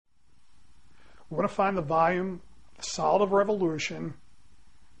We want to find the volume, the solid of revolution,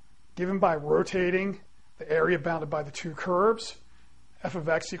 given by rotating the area bounded by the two curves, f of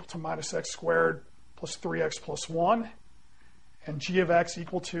x equal to minus x squared plus 3x plus 1, and g of x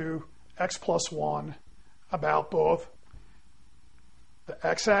equal to x plus 1 about both the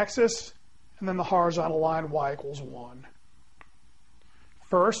x-axis and then the horizontal line y equals 1.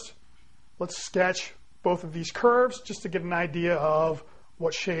 First, let's sketch both of these curves just to get an idea of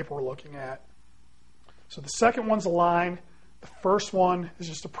what shape we're looking at. So the second one's a line. The first one is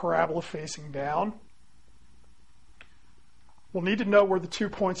just a parabola facing down. We'll need to know where the 2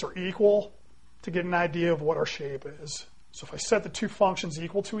 points are equal to get an idea of what our shape is. So if I set the two functions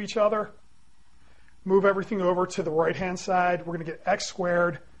equal to each other, move everything over to the right-hand side, we're going to get x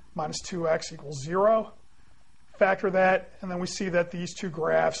squared minus 2x equals 0. Factor that, and then we see that these two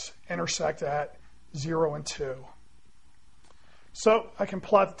graphs intersect at 0 and 2. So I can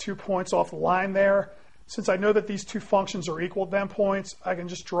plot the 2 points off the line there. Since I know that these two functions are equal at them points, I can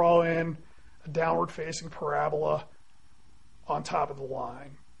just draw in a downward-facing parabola on top of the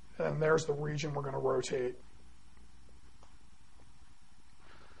line. And there's the region we're going to rotate.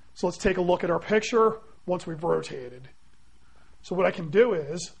 So let's take a look at our picture once we've rotated. So what I can do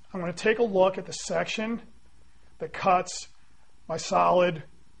is I'm going to take a look at the section that cuts my solid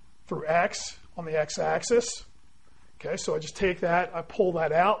through x on the x-axis. Okay, so I just take that, I pull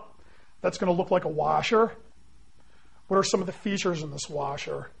that out. That's going to look like a washer. What are some of the features in this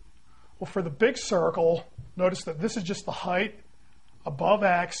washer? Well, for the big circle, notice that this is just the height above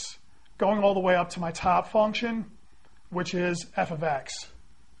x going all the way up to my top function, which is f of x.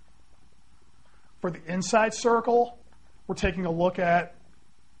 For the inside circle, we're taking a look at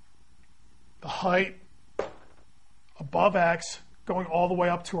the height above x going all the way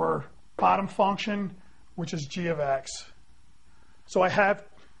up to our bottom function, which is g of x. So I have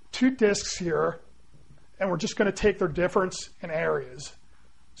two disks here, and we're just going to take their difference in areas.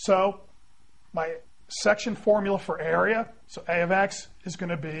 So my section formula for area, so a of x is going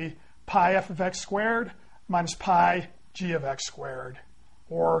to be pi f of x squared minus pi g of x squared,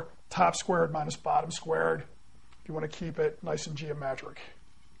 or top squared minus bottom squared, if you want to keep it nice and geometric.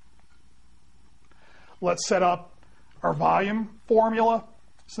 Let's set up our volume formula.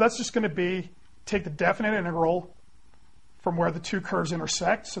 So that's just going to be, take the definite integral from where the two curves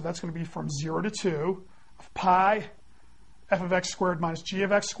intersect. So that's going to be from 0 to 2 of pi f of x squared minus g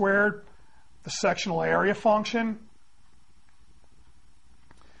of x squared, the sectional area function.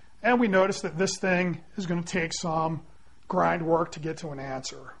 And we notice that this thing is going to take some grind work to get to an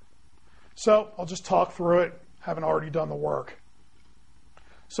answer. So I'll just talk through it, haven't already done the work.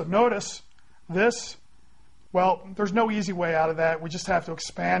 So notice this, well, there's no easy way out of that. We just have to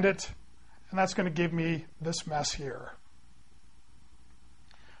expand it, and that's going to give me this mess here.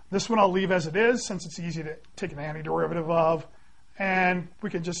 This one I'll leave as it is since it's easy to take an antiderivative of, and we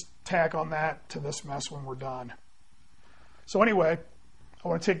can just tack on that to this mess when we're done. So anyway, I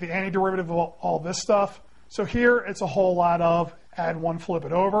want to take the antiderivative of all this stuff. So here it's a whole lot of add one, flip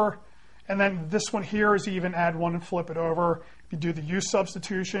it over. And then this one here is even add one and flip it over. If you do the u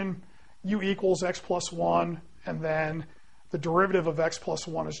substitution, u equals x plus 1, and then the derivative of x plus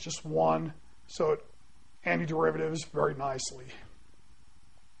 1 is just 1. So it antiderivatives very nicely.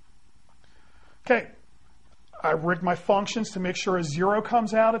 Okay, I rigged my functions to make sure a 0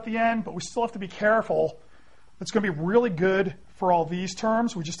 comes out at the end, but we still have to be careful. It's going to be really good for all these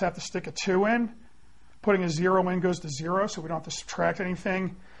terms. We just have to stick a 2 in. Putting a 0 in goes to 0, so we don't have to subtract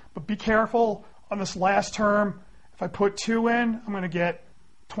anything. But be careful on this last term. If I put 2 in, I'm going to get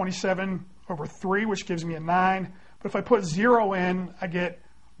 27 over 3, which gives me a 9. But if I put 0 in, I get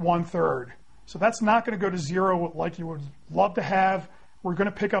 1/3. So that's not going to go to 0 like you would love to have. We're going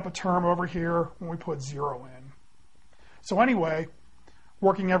to pick up a term over here when we put 0 in. So anyway,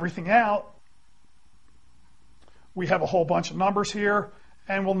 working everything out, we have a whole bunch of numbers here,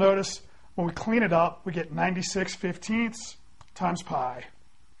 and we'll notice when we clean it up, we get 96/15 times pi.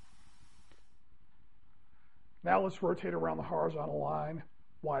 Now let's rotate around the horizontal line,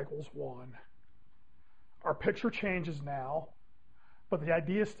 y equals 1. Our picture changes now, but the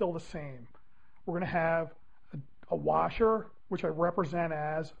idea is still the same. We're going to have a washer, which I represent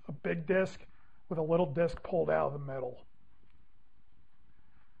as a big disk with a little disk pulled out of the middle.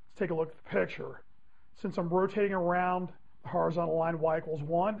 Let's take a look at the picture. Since I'm rotating around the horizontal line y equals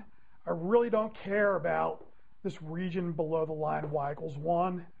 1, I really don't care about this region below the line y equals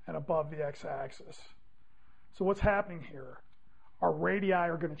 1 and above the x-axis. So what's happening here? Our radii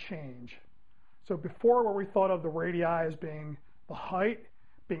are going to change. So before, where we thought of the radii as being the height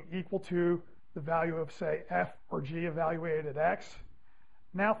being equal to the value of, say, f or g evaluated at x,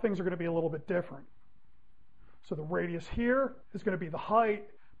 Now things are going to be a little bit different. So the radius here is going to be the height,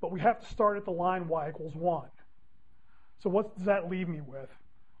 but we have to start at the line y equals 1. So what does that leave me with?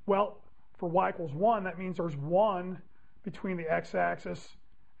 Well, for y equals 1, that means there's 1 between the x-axis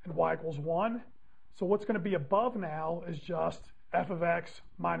and y equals 1. So what's going to be above now is just f of x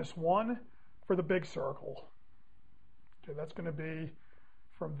minus 1 for the big circle. Okay, that's going to be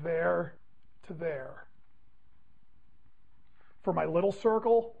from there to there. For my little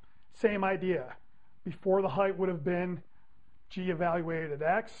circle, same idea. Before the height would have been g evaluated at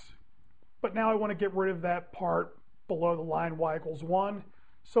x, but now I want to get rid of that part below the line y equals 1.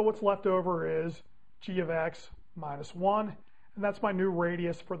 So what's left over is g of x minus 1, and that's my new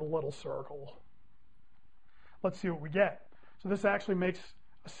radius for the little circle. Let's see what we get. So this actually makes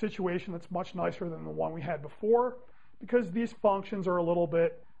a situation that's much nicer than the one we had before, because these functions are a little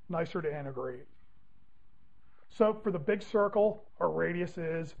bit nicer to integrate. So for the big circle, our radius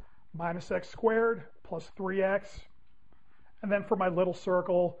is minus x squared plus 3x. And then for my little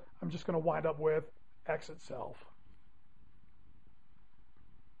circle, I'm just going to wind up with x itself.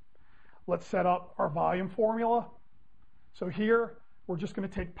 Let's set up our volume formula. So here, we're just going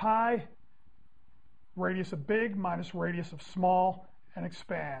to take pi, radius of big minus radius of small, and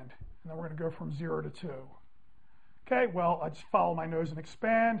expand. And then we're going to go from 0 to 2. Okay, well, I just follow my nose and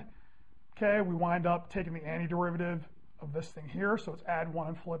expand. Okay, we wind up taking the antiderivative of this thing here, so it's add 1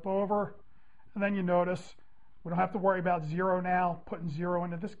 and flip over. And then you notice we don't have to worry about 0 now. Putting 0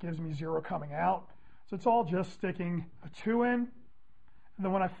 into this gives me 0 coming out. So it's all just sticking a 2 in. And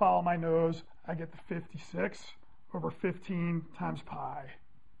then when I follow my nose, I get the 56 over 15 times pi.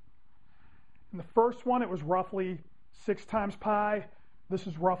 In the first one, it was roughly 6 times pi. This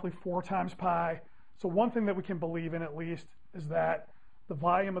is roughly 4 times pi. So one thing that we can believe in at least is that the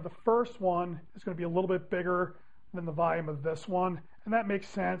volume of the first one is going to be a little bit bigger than the volume of this one. And that makes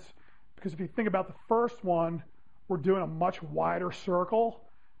sense because if you think about the first one, we're doing a much wider circle.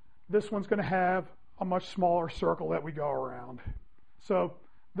 This one's going to have a much smaller circle that we go around. So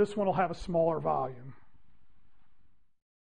this one will have a smaller volume.